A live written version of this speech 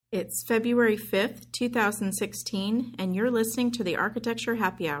It's February 5th, 2016, and you're listening to the Architecture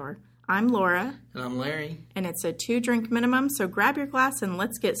Happy Hour. I'm Laura. And I'm Larry. And it's a 2-drink minimum, so grab your glass and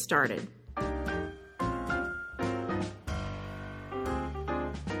let's get started.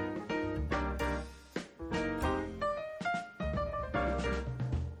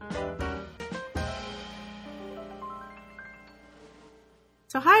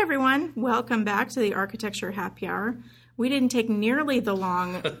 So hi everyone, welcome back to the Architecture Happy Hour. We didn't take nearly the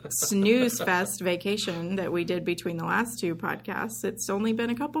long snooze fest vacation that we did between the last two podcasts. It's only been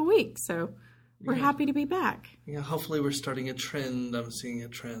a couple weeks, so we're happy to be back. Yeah, hopefully we're starting a trend. I'm seeing a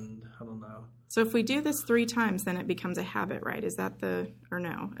trend. I don't know. So if we do this 3 times, then it becomes a habit, right? Is that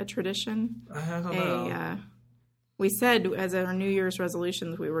a tradition? I don't know. We said as our New Year's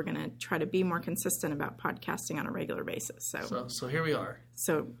resolutions, we were going to try to be more consistent about podcasting on a regular basis. So here we are.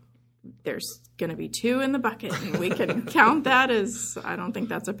 So there's going to be 2 in the bucket, and we can count that as, I don't think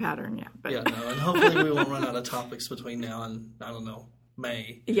that's a pattern yet. But. Yeah, no, and hopefully we won't run out of topics between now and, I don't know,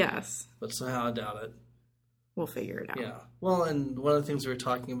 May. Yes. But somehow I doubt it. We'll figure it out. Yeah. Well, and one of the things we were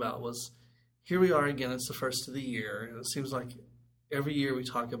talking about was, here we are again, it's the first of the year, and it seems like every year we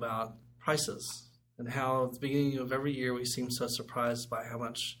talk about prices. And how at the beginning of every year we seem so surprised by how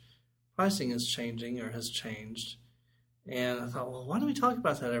much pricing is changing or has changed. And I thought, well, why don't we talk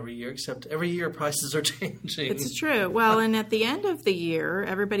about that every year? Except every year prices are changing. It's true. Well, and at the end of the year,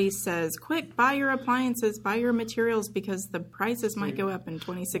 everybody says, quick, buy your appliances, buy your materials, because the prices might go up in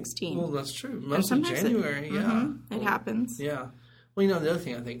 2016. Well, that's true. Most of January, it happens. Yeah. Well, the other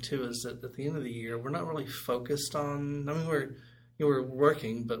thing I think, too, is that at the end of the year, we're not really focused on, we're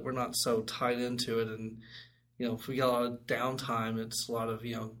working, but we're not so tied into it. And, if we got a lot of downtime, it's a lot of,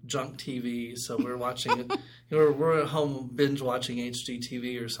 junk TV. So we're watching it. We're at home binge watching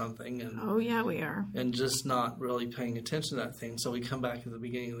HGTV or something. And, oh, yeah, we are. And just not really paying attention to that thing. So we come back at the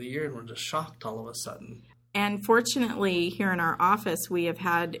beginning of the year and we're just shocked all of a sudden. And fortunately, here in our office, we have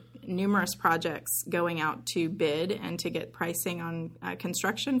had numerous projects going out to bid and to get pricing on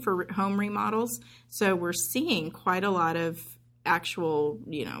construction for home remodels. So we're seeing quite a lot of actual,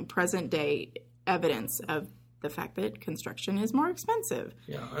 present day evidence of the fact that construction is more expensive.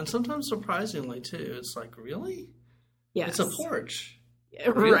 Yeah, and sometimes surprisingly too. It's like, really? Yes. It's a porch.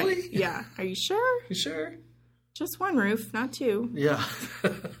 Really? Right. Yeah. Are you sure? You sure? Just one roof, not 2. Yeah.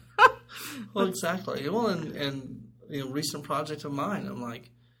 Well, exactly. Well, and recent project of mine, I'm like,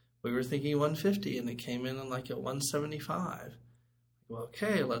 we were thinking 150 and it came in like at 175. Well,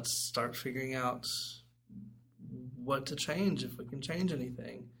 okay, let's start figuring out what to change, if we can change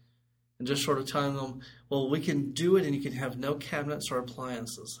anything. And just sort of telling them, well, we can do it and you can have no cabinets or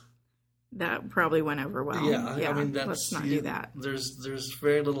appliances. That probably went over well. Yeah. Let's not do that. There's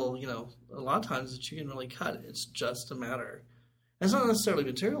very little, a lot of times that you can really cut. It's just a matter. And it's not necessarily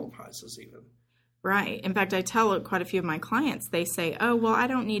material prices even. Right. In fact, I tell quite a few of my clients, they say, oh, well, I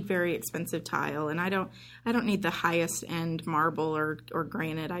don't need very expensive tile, and I don't need the highest end marble or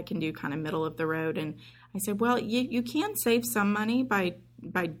granite. I can do kind of middle of the road. And I said, well, you can save some money by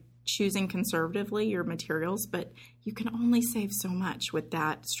choosing conservatively your materials, but you can only save so much with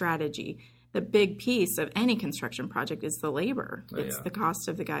that strategy. The big piece of any construction project is the labor. It's the cost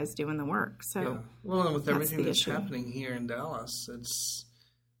of the guys doing the work. So, well, and with everything that's happening here in Dallas,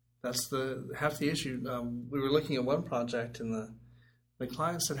 that's half the issue. We were looking at one project, and the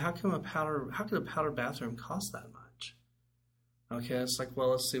client said, "How could a powder bathroom cost that much?" Okay, it's like, well,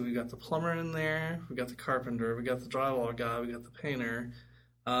 let's see. We got the plumber in there, we got the carpenter, we got the drywall guy, we got the painter,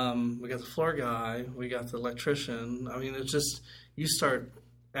 we got the floor guy, we got the electrician. I mean, it's just you start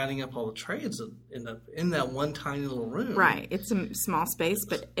adding up all the trades that end up in that one tiny little room. Right. It's a small space,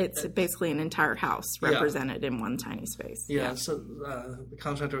 but it's basically an entire house represented in one tiny space. Yeah. So the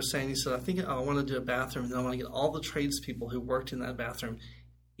contractor was saying, he said, I think I want to do a bathroom, and I want to get all the tradespeople who worked in that bathroom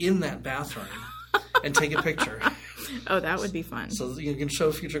and take a picture. Oh, that would be fun. So you can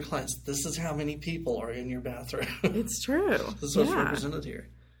show future clients, this is how many people are in your bathroom. It's true. This is what's represented here.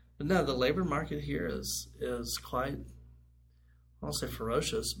 But no, the labor market here is quite, I won't say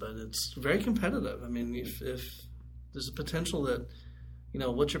ferocious, but it's very competitive. I mean, if there's a potential that,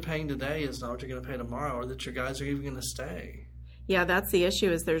 what you're paying today is not what you're going to pay tomorrow, or that your guys are even going to stay. Yeah, that's the issue,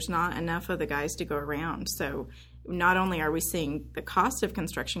 is there's not enough of the guys to go around. So not only are we seeing the cost of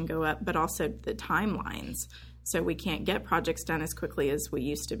construction go up, but also the timelines. So we can't get projects done as quickly as we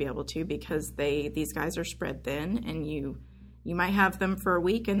used to be able to, because these guys are spread thin, and you might have them for a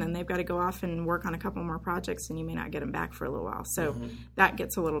week, and then they've got to go off and work on a couple more projects, and you may not get them back for a little while. So that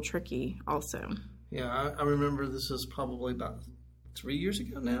gets a little tricky also. Yeah, I remember this was probably about 3 years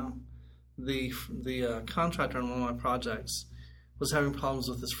ago now. The contractor on one of my projects was having problems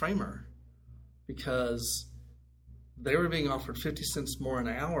with his framer because they were being offered 50 cents more an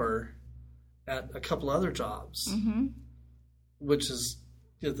hour at a couple other jobs, which is,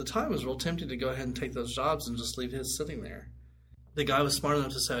 at the time, was real tempting to go ahead and take those jobs and just leave his sitting there. The guy was smart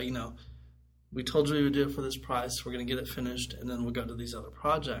enough to say, we told you we would do it for this price. We're going to get it finished, and then we'll go to these other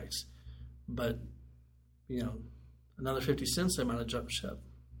projects. But, another 50 cents, they might have jumped ship.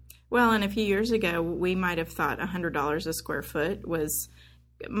 Well, and a few years ago, we might have thought $100 a square foot was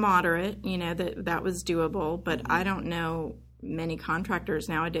moderate, that was doable. But I don't know many contractors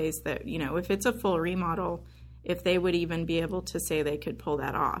nowadays that, if it's a full remodel, if they would even be able to say they could pull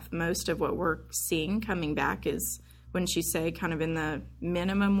that off. Most of what we're seeing coming back is, wouldn't you say, kind of in the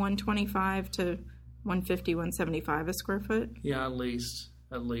minimum 125 to 150, 175 a square foot? Yeah, at least.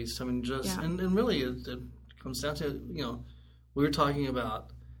 I mean, and really it comes down to, we were talking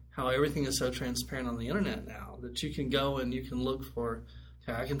about how everything is so transparent on the internet now that you can go and you can look for,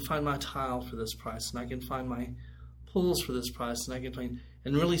 okay, I can find my tile for this price, and I can find my pools for this price, and I can find,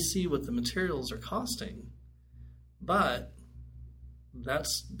 and really see what the materials are costing. But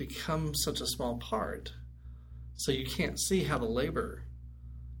that's become such a small part, so you can't see how the labor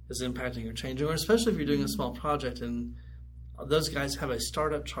is impacting or changing, or especially if you're doing a small project, and those guys have a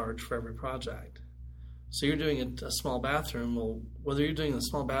startup charge for every project. So you're doing a small bathroom. Well, whether you're doing a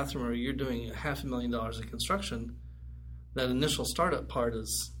small bathroom or you're doing $500,000 of construction, that initial startup part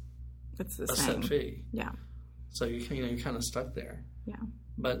is a set fee. Yeah. So you're kind of stuck there. Yeah.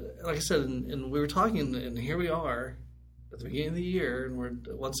 But like I said, and we were talking, and here we are at the beginning of the year, and we're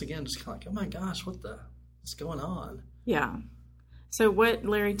once again just kind of like, oh my gosh, what's going on? Yeah. So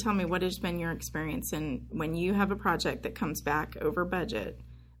Larry, tell me, what has been your experience in when you have a project that comes back over budget?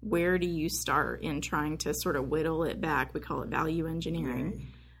 Where do you start in trying to sort of whittle it back? We call it value engineering. Mm-hmm.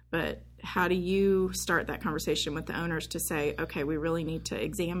 But how do you start that conversation with the owners to say, okay, we really need to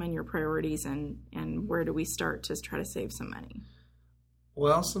examine your priorities, and where do we start to try to save some money?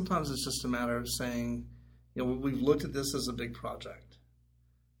 Well, sometimes it's just a matter of saying, we've looked at this as a big project.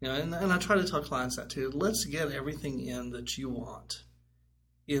 And I try to tell clients that too. Let's get everything in that you want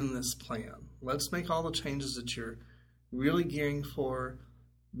in this plan. Let's make all the changes that you're really gearing for.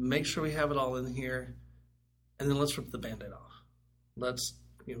 Make sure we have it all in here, and then let's rip the Band-Aid off. Let's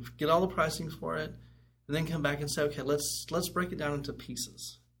get all the pricing for it, and then come back and say, okay, let's break it down into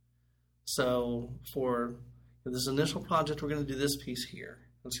pieces. So for this initial project, we're going to do this piece here.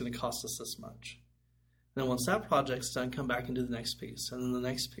 It's going to cost us this much. And then once that project's done, come back and do the next piece, and then the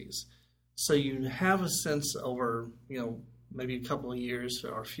next piece. So you have a sense over, maybe a couple of years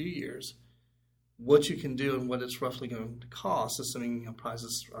or a few years, what you can do and what it's roughly going to cost, assuming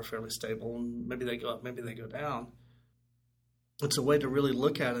prices are fairly stable, and maybe they go up, maybe they go down. It's a way to really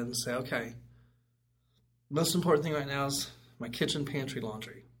look at it and say, okay, most important thing right now is my kitchen, pantry,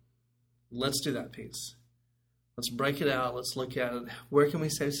 laundry. Let's do that piece. Let's break it out. Let's look at it. Where can we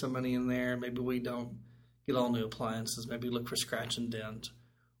save some money in there? Maybe we don't get all new appliances. Maybe we look for scratch and dent.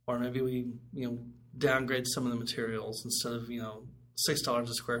 Or maybe we, downgrade some of the materials. Instead of, $6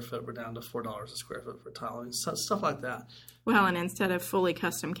 a square foot, we're down to $4 a square foot for tile. Stuff like that. Well, and instead of fully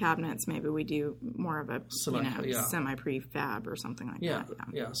custom cabinets, maybe we do more of a semi-prefab or something like that.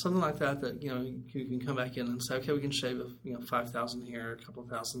 Yeah, something like that you can come back in and say, okay, we can shave $5,000 here, a couple of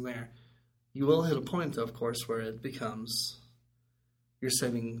 $1,000 there. You will hit a point, though, of course, where it becomes you're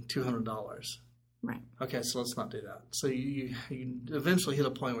saving $200. Right. Okay, so let's not do that. So you eventually hit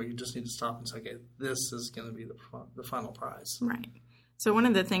a point where you just need to stop and say, okay, this is going to be the final price. Right. So one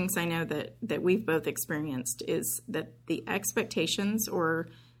of the things I know that we've both experienced is that the expectations or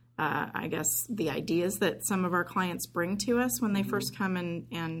I guess the ideas that some of our clients bring to us when they first come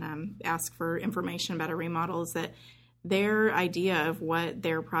and ask for information about a remodel is that their idea of what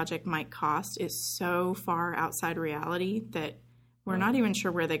their project might cost is so far outside reality that we're not even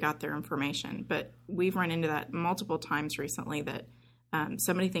sure where they got their information. But we've run into that multiple times recently that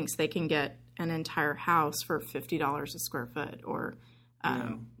somebody thinks they can get an entire house for $50 a square foot, or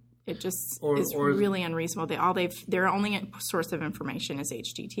it just is really unreasonable. Their only source of information is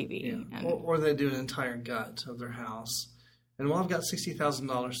HGTV. Yeah. Or they do an entire gut of their house. And I've got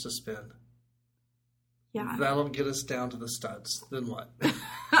 $60,000 to spend. Yeah. That'll get us down to the studs. Then what?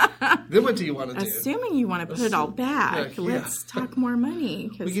 Then what do you want to do? Assuming you want to put it all back, let's talk more money.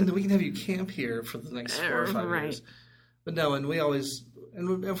 We can have you camp here for the next 4 or 5 years. But no, and we always,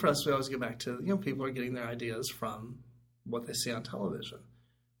 and for us, we always get back to, people are getting their ideas from what they see on television,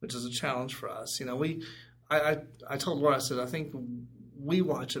 which is a challenge for us. I told Laura, I said, I think we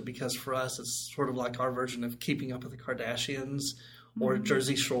watch it because for us, it's sort of like our version of Keeping Up with the Kardashians or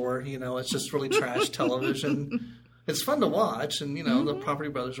Jersey Shore. It's just really trash television. it's fun to watch, and the Property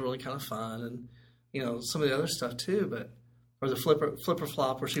Brothers are really kind of fun, and some of the other stuff too. But or the flipper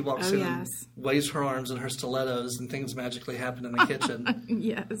flop where she walks in and waves her arms in her stilettos and things magically happen in the kitchen.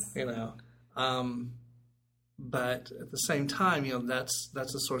 Yes. But at the same time, that's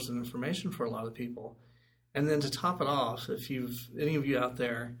a source of information for a lot of people. And then to top it off, if any of you out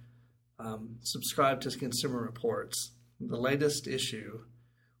there subscribe to Consumer Reports, the latest issue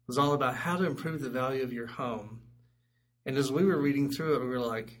was all about how to improve the value of your home. And as we were reading through it, we were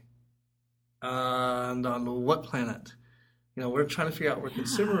like, and on what planet? We're trying to figure out where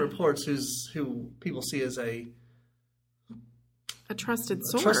Consumer Reports, who people see as a trusted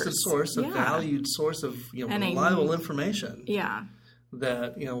source, a valued source of reliable information. Yeah.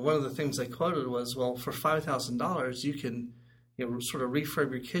 That one of the things they quoted was, well, for $5,000 you can sort of refurb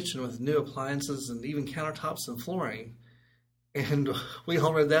your kitchen with new appliances and even countertops and flooring. And we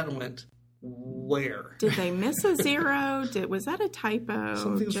all read that and went, where? Did they miss a zero? Was that a typo?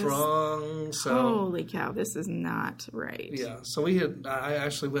 Something's wrong. So holy cow, this is not right. Yeah. So I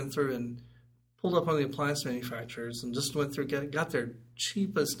actually went through and pulled up on the appliance manufacturers and just went through, got their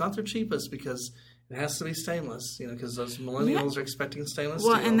cheapest, not their cheapest because it has to be stainless, because those millennials are expecting stainless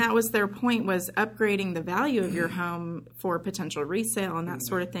steel. Well, and that was their point, was upgrading the value of your home for potential resale and that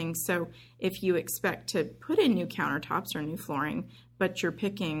sort of thing. So if you expect to put in new countertops or new flooring, but you're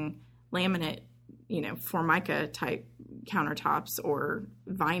picking laminate, Formica type countertops or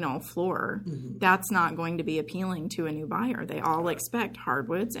vinyl floor, that's not going to be appealing to a new buyer. They all expect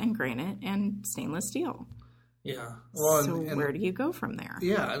hardwoods and granite and stainless steel. Yeah. Well, so where do you go from there?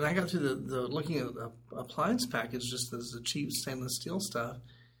 Yeah, and I got through the looking at the appliance package, just as the cheap stainless steel stuff,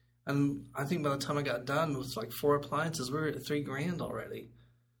 and I think by the time I got done with like 4 appliances, we were at $3,000 already.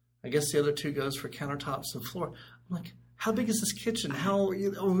 I guess the other 2 goes for countertops and floor. I'm like, how big is this kitchen? How we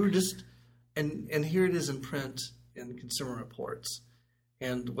were just, and here it is in print in Consumer Reports,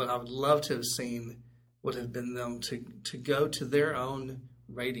 and what I would love to have seen would have been them to go to their own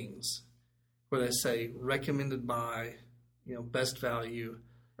ratings, where they say recommended by, best value,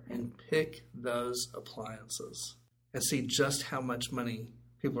 and pick those appliances and see just how much money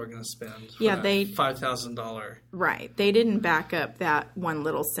people are going to spend for that $5,000. Right. They didn't back up that one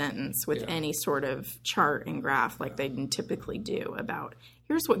little sentence with any sort of chart and graph like they typically do about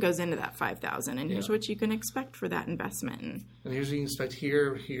here's what goes into that $5,000 and here's what you can expect for that investment. And here's what you can expect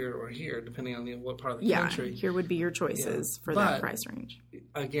here, here, or here, depending on what part of the country. Yeah, here would be your choices for that price range.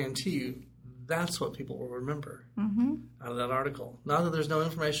 I guarantee you that's what people will remember out of that article. Not that there's no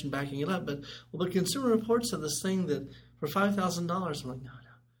information backing it up, but the Consumer Reports said this thing that for $5,000, I'm like,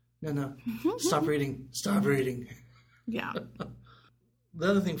 no, stop reading. Yeah. The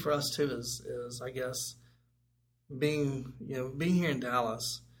other thing for us too is I guess being here in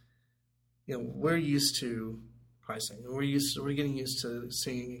Dallas, we're used to pricing. We're getting used to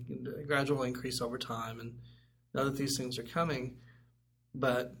seeing a gradual increase over time, and know that these things are coming,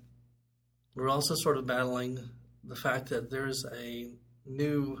 but we're also sort of battling the fact that there's a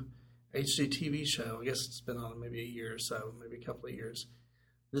new HGTV show. I guess it's been on maybe a year or so, maybe a couple of years.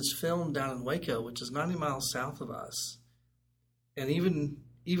 That's filmed down in Waco, which is 90 miles south of us. And even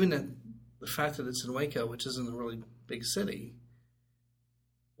at the fact that it's in Waco, which isn't a really big city,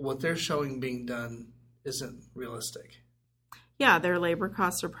 what they're showing being done isn't realistic. Yeah, their labor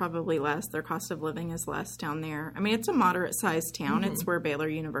costs are probably less. Their cost of living is less down there. I mean, it's a moderate-sized town. It's where Baylor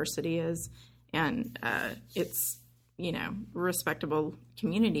University is, and it's, respectable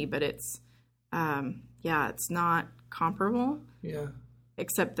community, but it's, it's not comparable. Yeah.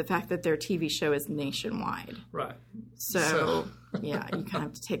 Except the fact that their TV show is nationwide. Right. So you kind of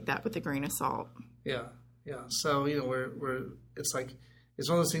have to take that with a grain of salt. Yeah. So, it's like, it's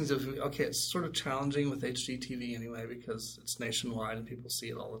one of those things of, it's sort of challenging with HGTV anyway, because it's nationwide and people see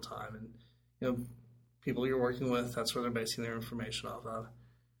it all the time. And, people you're working with, that's where they're basing their information off of.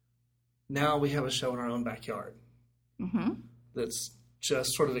 Now we have a show in our own backyard that's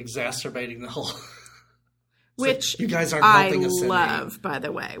just sort of exacerbating the whole... Which you guys aren't helping us love, by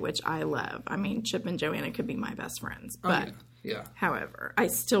the way, which I love. I mean, Chip and Joanna could be my best friends. But, however, I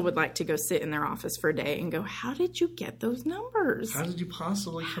still would like to go sit in their office for a day and go, how did you get those numbers? How did you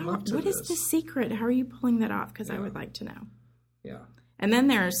possibly come up to this? What is the secret? How are you pulling that off? Because I would like to know. Yeah. And then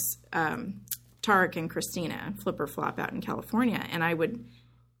there's Tarek and Christina, Flipper Flop out in California. And I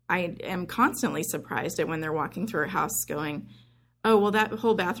am constantly surprised at when they're walking through a house going, oh, well, that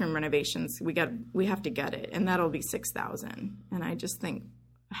whole bathroom renovations, we have to gut it, and that'll be $6,000. And I just think,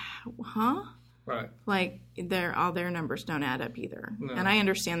 huh? Right. Like, all their numbers don't add up either. No. And I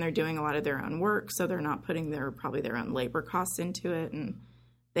understand they're doing a lot of their own work, so they're not putting probably their own labor costs into it.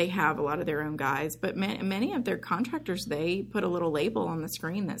 they have a lot of their own guys, but many of their contractors, they put a little label on the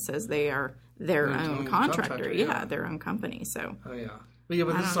screen that says they are their own contractor. Yeah, their own company. So. Oh yeah,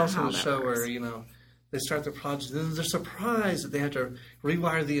 but this is also a show where they start the project and they're surprised that they have to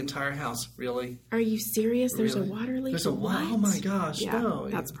rewire the entire house. Really? Are you serious? There's a water leak. There's oh my gosh! Yeah, no,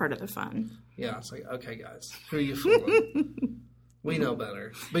 that's part of the fun. Yeah, it's like, okay, guys, who are you fooling? We know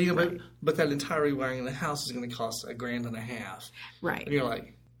better. But that entire rewiring of the house is going to cost $1,500. Right. And you're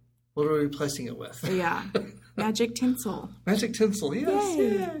like, what are we replacing it with? Yeah. Magic tinsel. Magic tinsel, yes.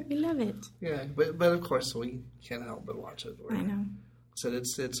 Yay. We love it. Yeah, but of course we can't help but watch it. I know. So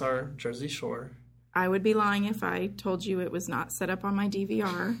it's our Jersey Shore. I would be lying if I told you it was not set up on my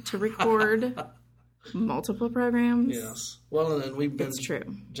DVR to record multiple programs. Yes. Well, and then it's true.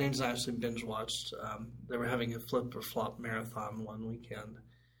 James and I actually binge watched. They were having a flip or flop marathon one weekend.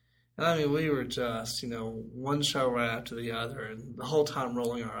 And I mean, we were just, one show right after the other, and the whole time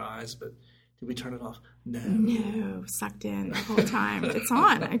rolling our eyes, but did we turn it off? No, sucked in the whole time. It's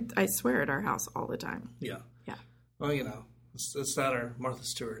on. I swear at our house all the time. Yeah. Yeah. Well, it's that or Martha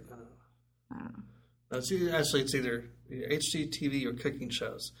Stewart. I don't know. It's either HGTV or cooking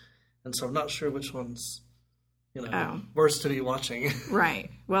shows. And so I'm not sure which one's, worse to be watching.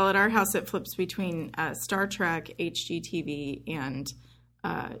 Right. Well, at our house, it flips between Star Trek, HGTV, and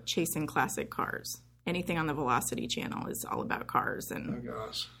chasing classic cars. Anything on the Velocity channel is all about cars. And oh,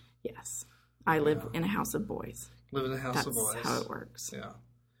 gosh. Yes. I live in a house of boys. Live in a house of boys. That's how it works. Yeah.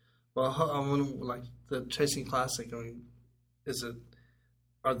 Well, like the chasing classic,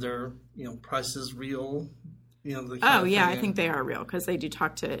 are their, prices real? I think they are real because they do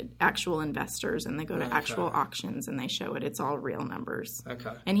talk to actual investors and they go to actual auctions and they show it. It's all real numbers.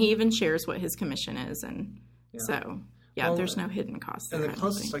 Okay. And he even shares what his commission is. And so, there's no hidden costs. And the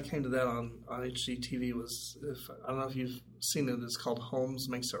closest I came to that on HGTV was, I don't know if you've seen it, it's called Holmes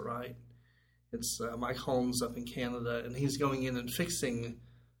Makes It Right. It's Mike Holmes up in Canada, and he's going in and fixing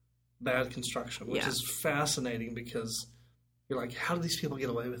bad construction, which is fascinating because you're like, how do these people get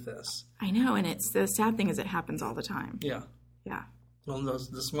away with this? I know, and it's the sad thing is it happens all the time. Yeah. Yeah. Well,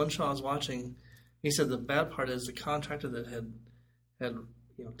 this one show I was watching, he said the bad part is the contractor that had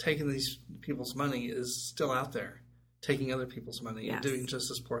taken these people's money is still out there taking other people's money and doing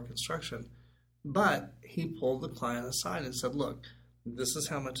just as poor construction. But he pulled the client aside and said, look, this is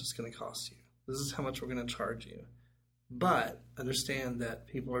how much it's going to cost you. This is how much we're going to charge you. But understand that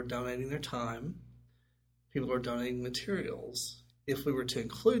people are donating their time. People are donating materials. If we were to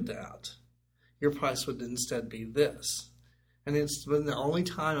include that, your price would instead be this. And it's been the only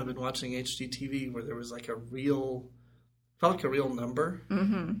time I've been watching HGTV where there was like felt like a real number.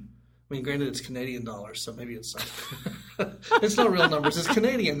 Mm-hmm. I mean, granted, it's Canadian dollars, so maybe it's it's not real numbers. It's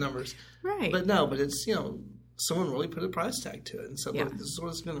Canadian numbers. Right. But it's, someone really put a price tag to it and said, look, this is what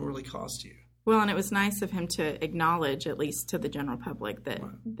it's going to really cost you. Well, and it was nice of him to acknowledge, at least to the general public,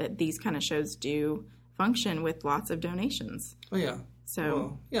 that these kind of shows do function with lots of donations. Oh, yeah.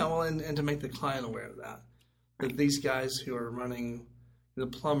 So and to make the client aware of that. Right. That these guys who are running, the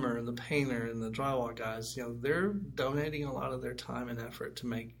plumber and the painter and the drywall guys, they're donating a lot of their time and effort to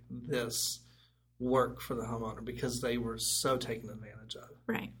make this work for the homeowner because they were so taken advantage of.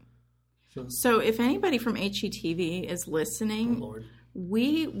 Right. So if anybody from HGTV is listening,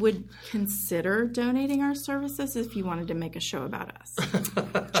 we would consider donating our services if you wanted to make a show about us.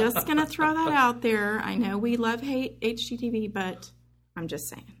 Just going to throw that out there. I know we hate HGTV, but I'm just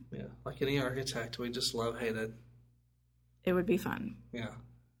saying. Yeah, like any architect, we just hate it. It would be fun. Yeah.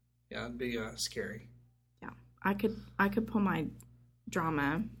 Yeah, it'd be scary. Yeah. I could pull my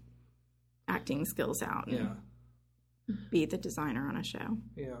drama acting skills out and be the designer on a show.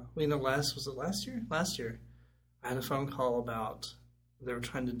 Yeah. Well, last year? Last year, I had a phone call about they were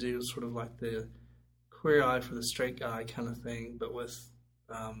trying to do sort of like the queer eye for the straight guy kind of thing, but with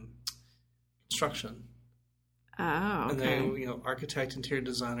construction. Oh, okay. And they, architect, interior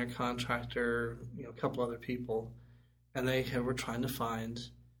designer, contractor, a couple other people, and they were trying to find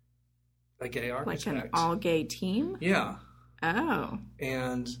a gay architect. Like an all-gay team? Yeah. Oh.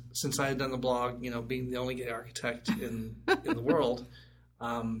 And since I had done the blog, being the only gay architect in the world,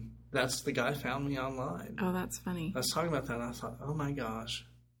 that's the guy found me online. Oh, that's funny. I was talking about that, and I thought, oh my gosh.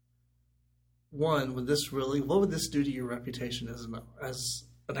 One, what would this do to your reputation as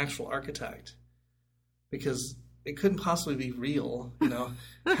an actual architect? Because it couldn't possibly be real.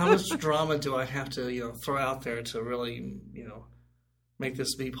 How much drama do I have to, throw out there to really, make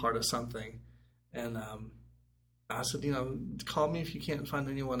this be part of something? And I said, call me if you can't find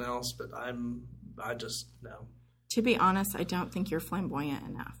anyone else, but I just no. To be honest, I don't think you're flamboyant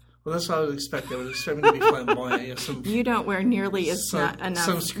enough. Well, that's what I would expect. I would expect me to be flamboyant. You don't wear nearly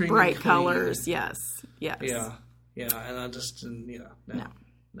enough bright colors. Yes. Yeah, and I just no.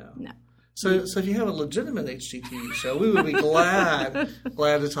 No. So if you have a legitimate HGTV show, we would be glad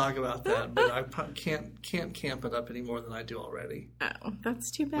to talk about that. But I can't camp it up any more than I do already. Oh, that's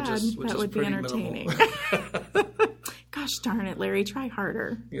too bad. Which that is would be entertaining. Gosh darn it, Larry, try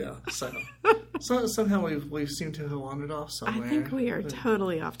harder. Yeah. So somehow we seem to have wandered off somewhere. I think we are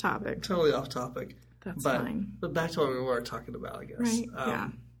totally off topic. Totally off topic. That's fine. But back to what we were talking about, I guess. Right. Yeah.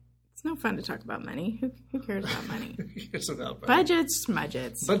 It's no fun to talk about money. Who cares about money? Who cares about money? Budgets,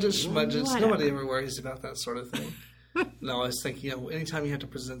 smudgets. Whatever. Nobody ever worries about that sort of thing. No, I was thinking, anytime you have to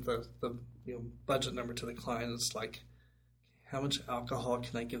present the budget number to the client, it's like, how much alcohol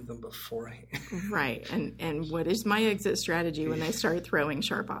can I give them beforehand? Right. And what is my exit strategy when they start throwing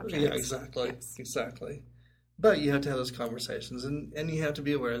sharp objects? Yeah, exactly. Yes. Exactly. But you have to have those conversations, and you have to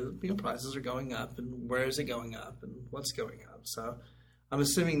be aware that prices are going up, and where is it going up, and what's going up. So I'm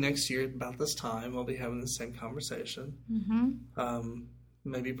assuming next year, about this time, we'll be having the same conversation. Mm-hmm.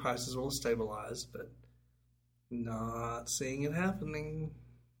 Maybe prices will stabilize, but not seeing it happening.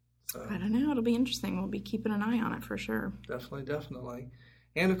 So I don't know. It'll be interesting. We'll be keeping an eye on it for sure. Definitely.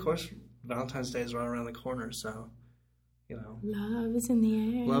 And, of course, Valentine's Day is right around the corner, so, love is in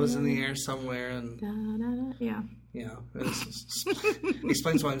the air. Love is in the air somewhere. And da, da, da. Yeah. Yeah. It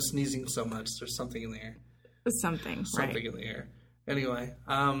explains why I'm sneezing so much. There's something in the air. Something in the air. Anyway,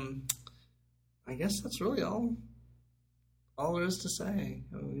 I guess that's really all there is to say.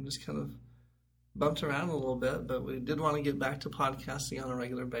 We just kind of bumped around a little bit, but we did want to get back to podcasting on a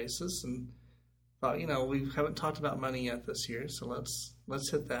regular basis, and thought, we haven't talked about money yet this year, so let's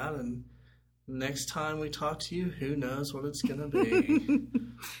hit that. And next time we talk to you, who knows what it's going to be?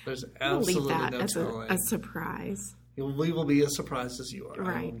 There's absolutely no telling. A surprise. We will be as surprised as you are.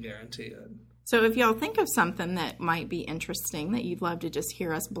 Right. I will guarantee it. So if y'all think of something that might be interesting that you'd love to just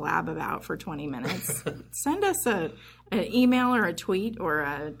hear us blab about for 20 minutes, send us an email or a tweet,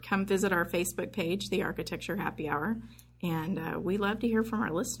 or come visit our Facebook page, The Architecture Happy Hour. And we love to hear from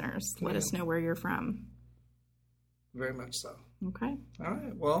our listeners. Let us know where you're from. Very much so. Okay. All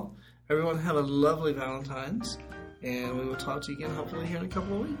right. Well, everyone have a lovely Valentine's, and we will talk to you again hopefully here in a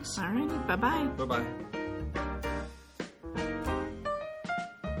couple of weeks. All right. Bye-bye. Bye-bye.